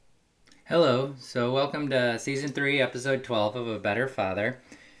Hello, so welcome to Season 3, Episode 12 of A Better Father.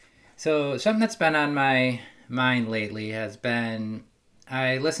 So, something that's been on my mind lately has been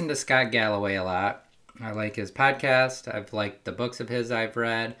I listen to Scott Galloway a lot. I like his podcast, I've liked the books of his I've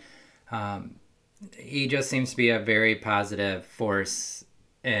read. Um, he just seems to be a very positive force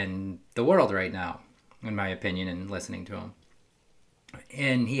in the world right now, in my opinion, in listening to him.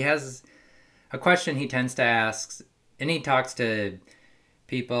 And he has a question he tends to ask, and he talks to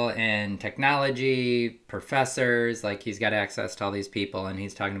people in technology, professors, like he's got access to all these people, and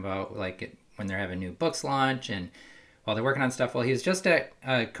he's talking about like when they're having new books launch and while they're working on stuff. Well, he was just at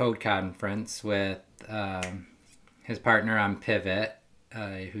a code conference with his partner on Pivot,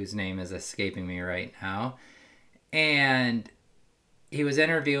 whose name is escaping me right now, and he was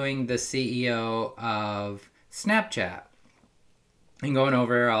interviewing the CEO of Snapchat and going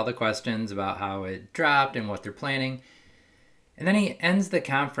over all the questions about how it dropped and what they're planning. And then he ends the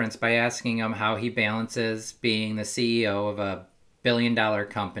conference by asking him how he balances being the CEO of a billion-dollar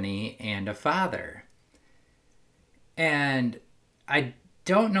company and a father. And I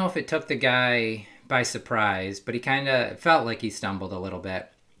don't know if it took the guy by surprise, but he kind of felt like he stumbled a little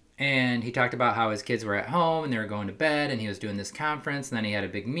bit. And he talked about how his kids were at home and they were going to bed and he was doing this conference and then he had a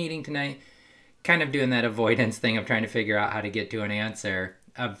big meeting tonight. Kind of doing that avoidance thing of trying to figure out how to get to an answer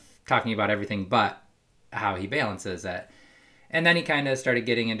of talking about everything but how he balances it. And then he kind of started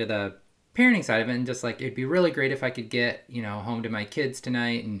getting into the parenting side of it and just like, it'd be really great if I could get, home to my kids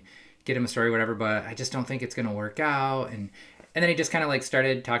tonight and get him a story, whatever, but I just don't think it's going to work out. And then he just kind of like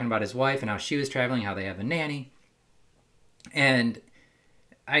started talking about his wife and how she was traveling, how they have a nanny. And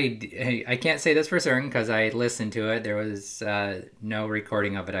I can't say this for certain because I listened to it. There was no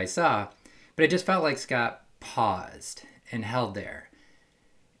recording of it I saw. But it just felt like Scott paused and held there.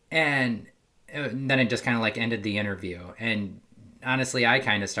 And then it just kind of like ended the interview. And honestly, I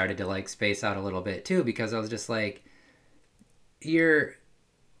kind of started to like space out a little bit too, because I was just like,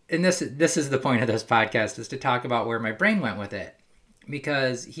 and this is the point of this podcast, is to talk about where my brain went with it.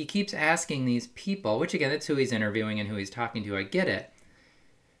 Because he keeps asking these people, which again, it's who he's interviewing and who he's talking to, I get it.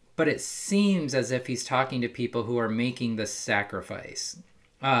 But it seems as if he's talking to people who are making the sacrifice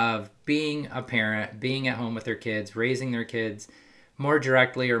of being a parent, being at home with their kids, raising their kids more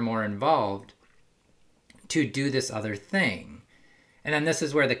directly or more involved to do this other thing. And then this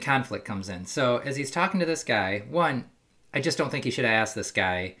is where the conflict comes in. So as he's talking to this guy, one, I just don't think he should have asked this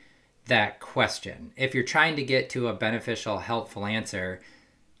guy that question. If you're trying to get to a beneficial, helpful answer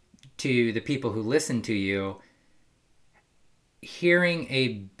to the people who listen to you, hearing a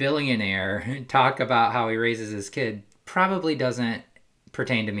billionaire talk about how he raises his kid probably doesn't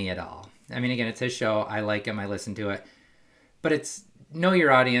pertain to me at all. I mean, again, it's his show. I like him. I listen to it. But it's know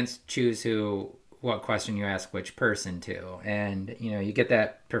your audience, choose what question you ask which person to. And, you get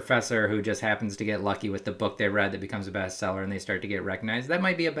that professor who just happens to get lucky with the book they read that becomes a bestseller and they start to get recognized. That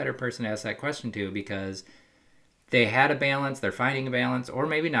might be a better person to ask that question to because they had a balance, they're finding a balance, or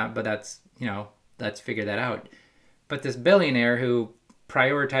maybe not, but that's, let's figure that out. But this billionaire who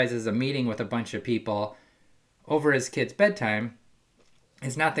prioritizes a meeting with a bunch of people over his kid's bedtime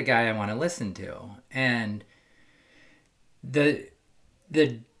is not the guy I want to listen to. And the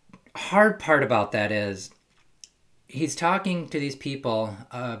hard part about that is he's talking to these people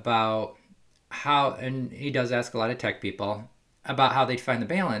about how, and he does ask a lot of tech people about how they'd find the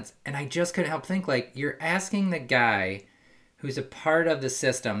balance. And I just couldn't help think, like, you're asking the guy who's a part of the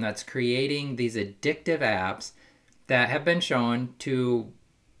system that's creating these addictive apps that have been shown to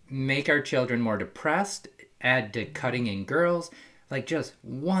make our children more depressed, add to cutting in girls, like just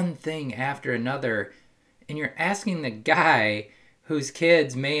one thing after another. And you're asking the guy whose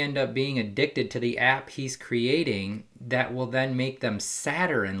kids may end up being addicted to the app he's creating that will then make them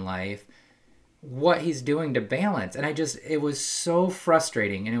sadder in life, what he's doing to balance. And it was so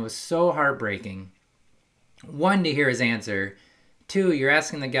frustrating and it was so heartbreaking. One, to hear his answer. Two, you're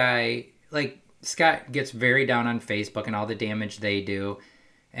asking the guy, like, Scott gets very down on Facebook and all the damage they do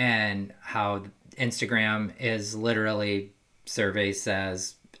and how Instagram is literally, survey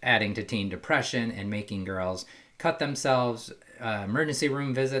says, adding to teen depression and making girls cut themselves. Emergency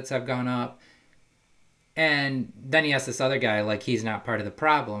room visits have gone up. And then he asks this other guy, like, he's not part of the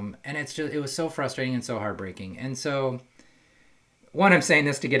problem. And it was so frustrating and so heartbreaking. And so, one, I'm saying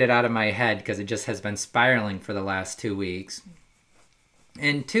this to get it out of my head because it just has been spiraling for the last 2 weeks.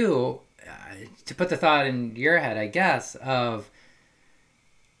 And two, to put the thought in your head, I guess, of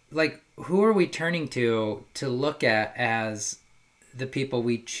like, who are we turning to look at as the people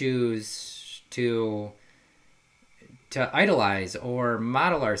we choose to idolize or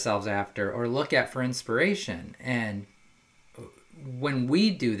model ourselves after or look at for inspiration? And when we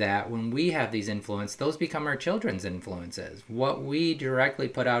do that, when we have these influences, those become our children's influences. What we directly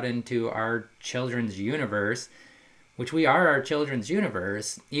put out into our children's universe, which we are our children's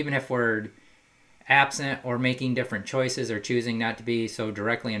universe, even if we're absent or making different choices or choosing not to be so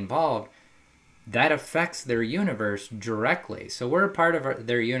directly involved, that affects their universe directly. So we're a part of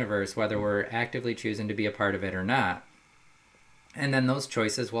their universe, whether we're actively choosing to be a part of it or not. And then those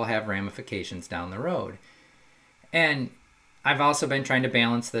choices will have ramifications down the road. And I've also been trying to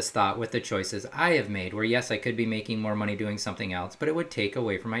balance this thought with the choices I have made, where yes, I could be making more money doing something else, but it would take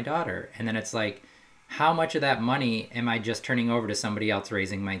away from my daughter. And then it's like, how much of that money am I just turning over to somebody else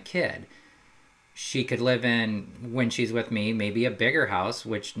raising my kid? She could live in, when she's with me, maybe a bigger house,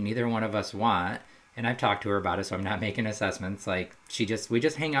 which neither one of us want. And I've talked to her about it, so I'm not making assessments. Like, we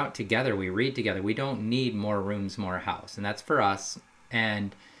just hang out together. We read together. We don't need more rooms, more house. And that's for us.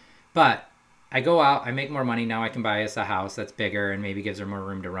 But I go out, I make more money. Now I can buy us a house that's bigger and maybe gives her more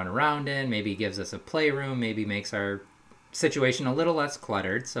room to run around in. Maybe gives us a playroom. Maybe makes our situation a little less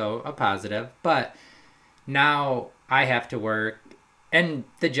cluttered. So a positive. But now I have to work. And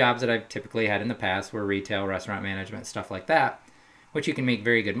the jobs that I've typically had in the past were retail, restaurant management, stuff like that, which you can make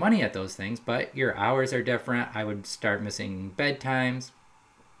very good money at those things, but your hours are different. I would start missing bedtimes.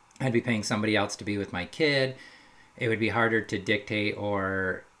 I'd be paying somebody else to be with my kid. It would be harder to dictate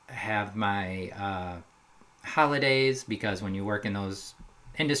or have my holidays, because when you work in those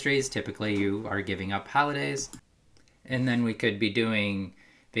industries, typically you are giving up holidays. And then we could be doing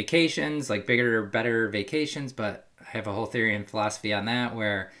vacations, like bigger, better vacations, but I have a whole theory and philosophy on that,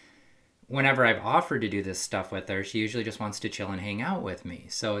 where whenever I've offered to do this stuff with her, she usually just wants to chill and hang out with me.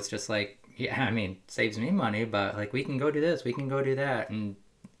 So it's just like, yeah, I mean, saves me money, but like, we can go do this, we can go do that. And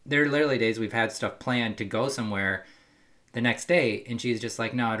there are literally days we've had stuff planned to go somewhere the next day, and she's just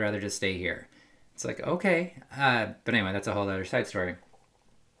like, no, I'd rather just stay here. It's like, okay. But anyway, that's a whole other side story.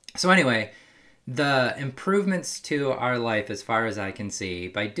 So anyway, the improvements to our life, as far as I can see,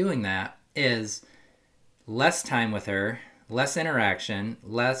 by doing that is less time with her, less interaction,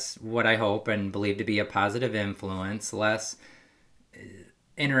 less what I hope and believe to be a positive influence, less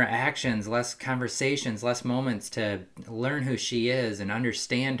interactions, less conversations, less moments to learn who she is and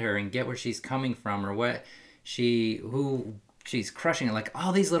understand her and get where she's coming from, or who she's crushing. Like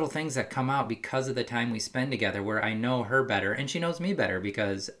all these little things that come out because of the time we spend together, where I know her better and she knows me better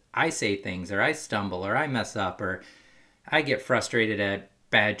because I say things, or I stumble, or I mess up, or I get frustrated at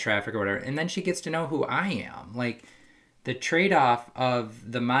bad traffic or whatever. And then she gets to know who I am. Like, the trade-off of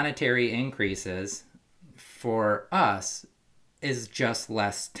the monetary increases for us is just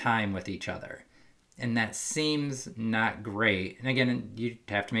less time with each other. And that seems not great. And again, you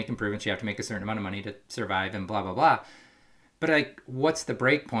have to make improvements. You have to make a certain amount of money to survive and blah, blah, blah. But like, what's the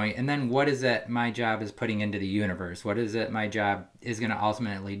break point? And then what is it my job is putting into the universe? What is it my job is going to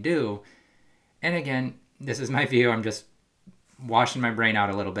ultimately do? And again, this is my view. I'm just washing my brain out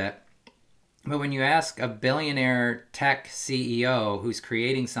a little bit. But when you ask a billionaire tech CEO who's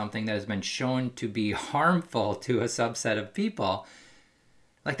creating something that has been shown to be harmful to a subset of people,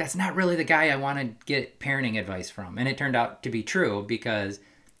 like, that's not really the guy I want to get parenting advice from. And it turned out to be true, because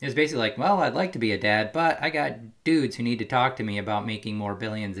it was basically like, well, I'd like to be a dad, but I got dudes who need to talk to me about making more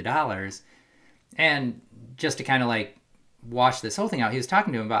billions of dollars. And just to kind of like wash this whole thing out, he was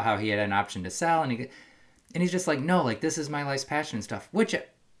talking to him about how he had an option to sell, and he's just like, no, like, this is my life's passion and stuff, which,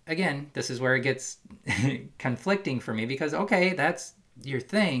 again, this is where it gets conflicting for me, because, okay, that's your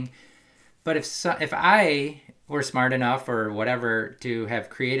thing. But if I were smart enough or whatever to have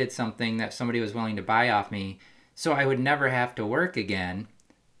created something that somebody was willing to buy off me, so I would never have to work again,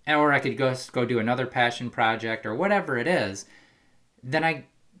 or I could go do another passion project or whatever it is, then I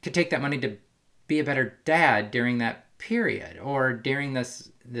could take that money to be a better dad during that period, or during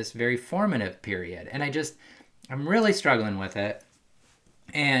this very formative period. And I'm really struggling with it.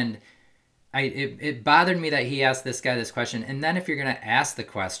 And it bothered me that he asked this guy this question. And then if you're going to ask the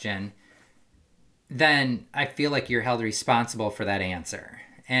question, then I feel like you're held responsible for that answer.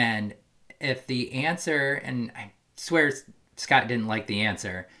 And if the answer, and I swear Scott didn't like the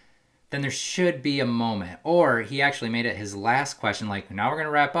answer, then there should be a moment. Or he actually made it his last question, like, now we're going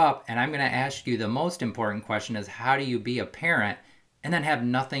to wrap up, and I'm going to ask you the most important question is, how do you be a parent? And then have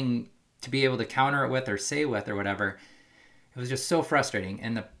nothing to be able to counter it with or say with or whatever. It was just so frustrating.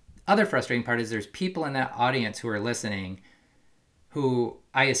 And the other frustrating part is there's people in that audience who are listening who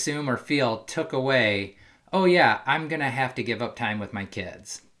I assume or feel took away, oh yeah, I'm going to have to give up time with my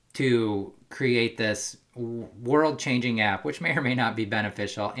kids to create this world-changing app, which may or may not be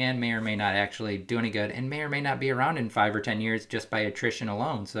beneficial and may or may not actually do any good, and may or may not be around in 5 or 10 years just by attrition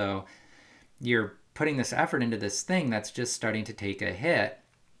alone. So your putting this effort into this thing that's just starting to take a hit.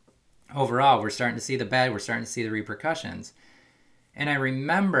 Overall, we're starting to see the bad, we're starting to see the repercussions. And I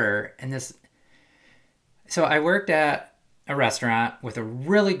remember so I worked at a restaurant with a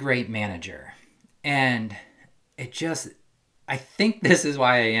really great manager. And I think this is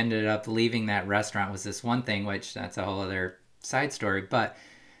why I ended up leaving that restaurant, was this one thing, which that's a whole other side story. But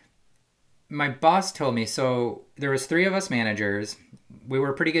my boss told me, so there was 3 of us managers. We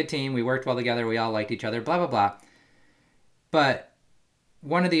were a pretty good team. We worked well together. We all liked each other, blah, blah, blah. But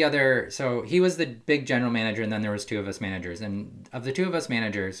so he was the big general manager, and then there was 2 of us managers. And of the 2 of us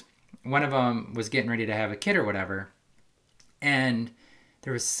managers, one of them was getting ready to have a kid or whatever. And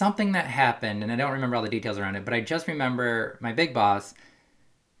there was something that happened, and I don't remember all the details around it, but I just remember my big boss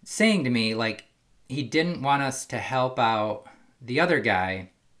saying to me, like, he didn't want us to help out the other guy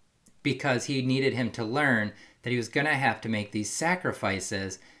because he needed him to learn that he was going to have to make these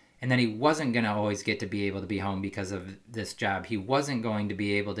sacrifices, and that he wasn't going to always get to be able to be home because of this job. He wasn't going to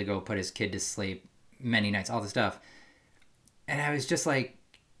be able to go put his kid to sleep many nights, all this stuff. And I was just like,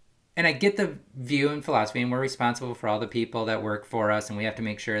 and I get the view and philosophy, and we're responsible for all the people that work for us, and we have to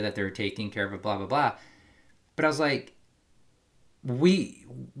make sure that they're taking care of it, blah, blah, blah. But I was like, we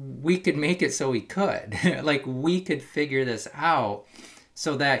could make it so we could. Like, we could figure this out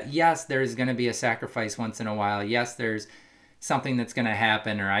so that, yes, there's going to be a sacrifice once in a while. Yes, there's something that's going to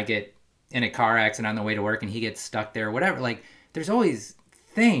happen, or I get in a car accident on the way to work and he gets stuck there, whatever. Like, there's always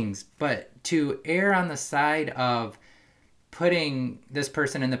things, but to err on the side of putting this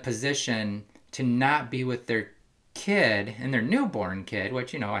person in the position to not be with their kid and their newborn kid,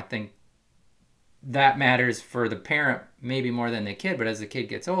 which, I think that matters for the parent maybe more than the kid, but as the kid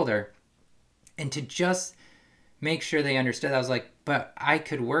gets older, and to just make sure they understood, I was like, but I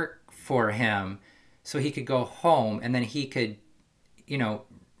could work for him so he could go home, and then he could,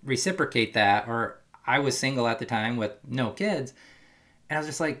 reciprocate that. Or I was single at the time with no kids, and I was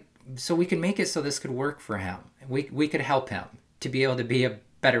just like, so we could make it so this could work for him. We could help him to be able to be a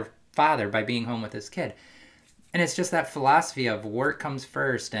better father by being home with his kid. And it's just that philosophy of work comes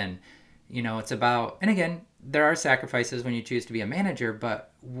first, and it's about, and again, there are sacrifices when you choose to be a manager,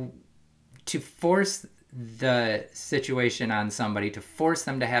 but to force the situation on somebody, to force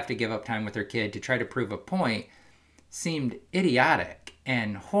them to have to give up time with their kid to try to prove a point, seemed idiotic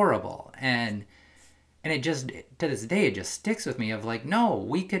and horrible. And it just, to this day, it just sticks with me of like, no,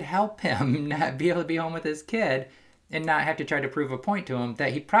 we could help him not be able to be home with his kid and not have to try to prove a point to him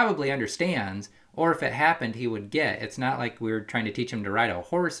that he probably understands, or if it happened, he would get. It's not like we were trying to teach him to ride a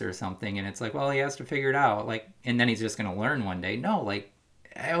horse or something, and it's like, well, he has to figure it out, like, and then he's just going to learn one day. No, like,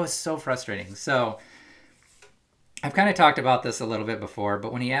 it was so frustrating. So I've kind of talked about this a little bit before,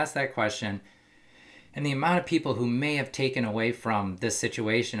 but when he asked that question, and the amount of people who may have taken away from this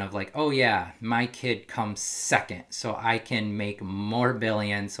situation of like, oh yeah, my kid comes second, so I can make more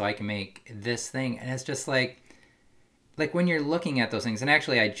billions, so I can make this thing. And it's just like when you're looking at those things, and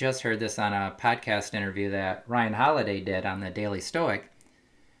actually I just heard this on a podcast interview that Ryan Holiday did on the Daily Stoic,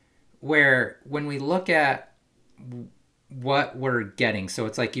 where when we look at what we're getting, so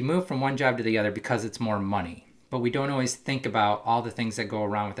it's like you move from one job to the other because it's more money, but we don't always think about all the things that go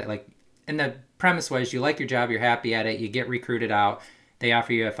around with it. Like, and the premise was, you like your job, you're happy at it, you get recruited out, they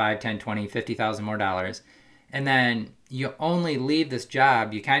offer you a 5, 10, 20, 50,000 more dollars, and then you only leave this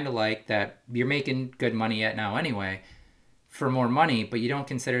job you kind of like, that you're making good money at now anyway, for more money, but you don't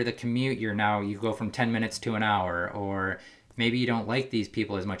consider the commute. You go from 10 minutes to an hour, or maybe you don't like these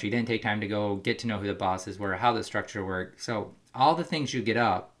people as much, you didn't take time to go get to know who the bosses were, how the structure worked. So all the things you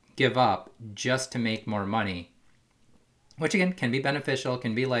give up just to make more money, which again can be beneficial,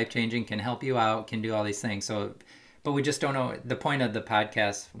 can be life-changing, can help you out, can do all these things. So, but we just don't know. The point of the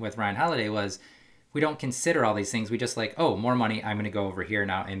podcast with Ryan Holiday was, we don't consider all these things. We just like, oh, more money, I'm going to go over here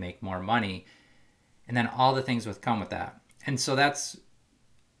now and make more money. And then all the things come with that. And so that's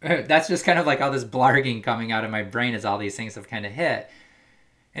just kind of like all this blarging coming out of my brain as all these things have kind of hit.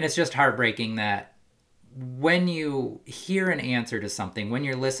 And it's just heartbreaking that when you hear an answer to something, when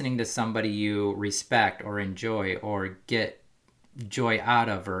you're listening to somebody you respect or enjoy or get joy out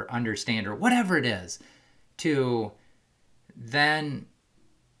of or understand or whatever it is, to then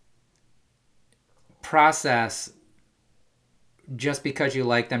process, just because you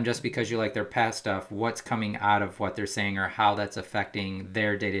like them, just because you like their past stuff, what's coming out of what they're saying or how that's affecting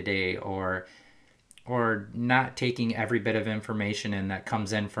their day-to-day, or not taking every bit of information in that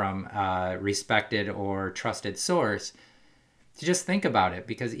comes in from a respected or trusted source, to just think about it.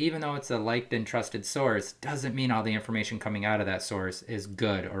 Because even though it's a liked and trusted source, doesn't mean all the information coming out of that source is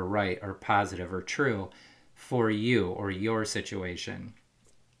good or right or positive or true for you or your situation.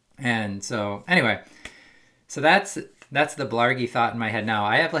 And so anyway, so that's the blargy thought in my head now.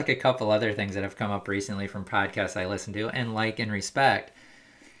 I have like a couple other things that have come up recently from podcasts I listen to and like and respect,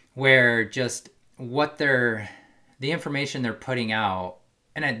 where just what they're the information they're putting out,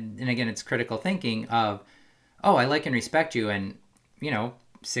 and again, it's critical thinking of, oh, I like and respect you, and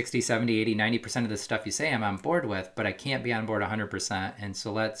 60, 70, 80, 90% of the stuff you say I'm on board with, but I can't be on board 100%. And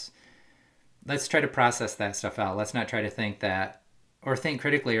so let's try to process that stuff out. Let's not try to think that, or think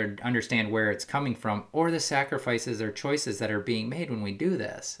critically, or understand where it's coming from, or the sacrifices or choices that are being made when we do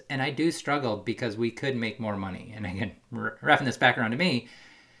this. And I do struggle because we could make more money. And again, roughing this back around to me,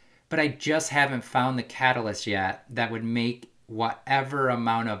 but I just haven't found the catalyst yet that would make whatever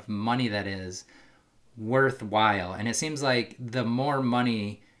amount of money that is worthwhile. And it seems like the more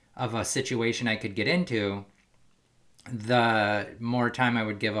money of a situation I could get into, the more time I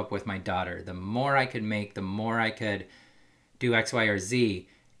would give up with my daughter. The more I could make, the more I could do X, Y, or Z.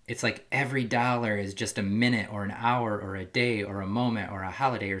 It's like every dollar is just a minute or an hour or a day or a moment or a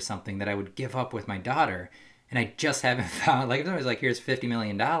holiday or something that I would give up with my daughter. And I just haven't found, like, if someone was like, here's $50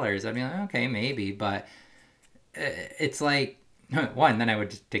 million, I'd be like, okay, maybe. But it's like, one, then I would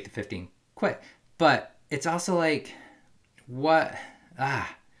just take the 15, quit. But it's also like, what?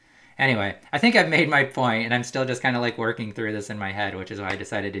 Anyway, I think I've made my point, and I'm still just kind of like working through this in my head, which is why I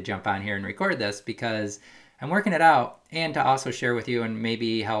decided to jump on here and record this, because I'm working it out, and to also share with you and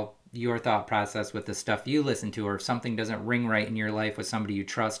maybe help your thought process with the stuff you listen to, or if something doesn't ring right in your life with somebody you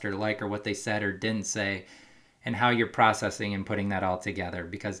trust or like, or what they said or didn't say, and how you're processing and putting that all together,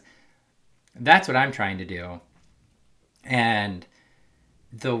 because that's what I'm trying to do. And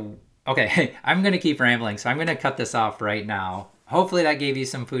okay, I'm going to keep rambling, so I'm going to cut this off right now. Hopefully that gave you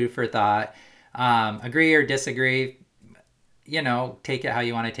some food for thought. Agree or disagree, take it how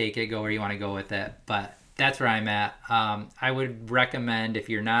you want to take it, go where you want to go with it. But that's where I'm at. I would recommend, if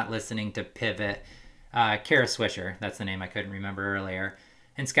you're not listening to Pivot, Kara Swisher, that's the name I couldn't remember earlier,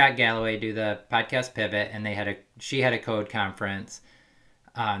 and Scott Galloway do the podcast Pivot, and she had a code conference.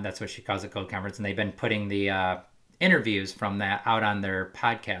 That's what she calls a code conference, and they've been putting the interviews from that out on their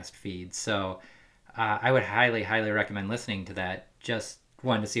podcast feed. So I would highly, highly recommend listening to that. Just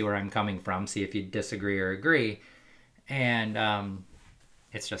one, to see where I'm coming from, see if you disagree or agree. And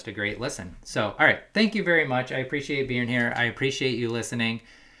it's just a great listen. So, all right. Thank you very much. I appreciate being here. I appreciate you listening.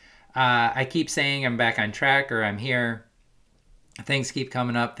 I keep saying I'm back on track, or I'm here. Things keep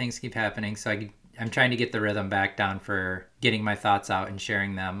coming up. Things keep happening. So I'm trying to get the rhythm back down for getting my thoughts out and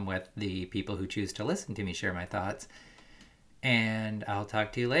sharing them with the people who choose to listen to me share my thoughts. And I'll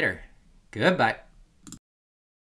talk to you later. Goodbye.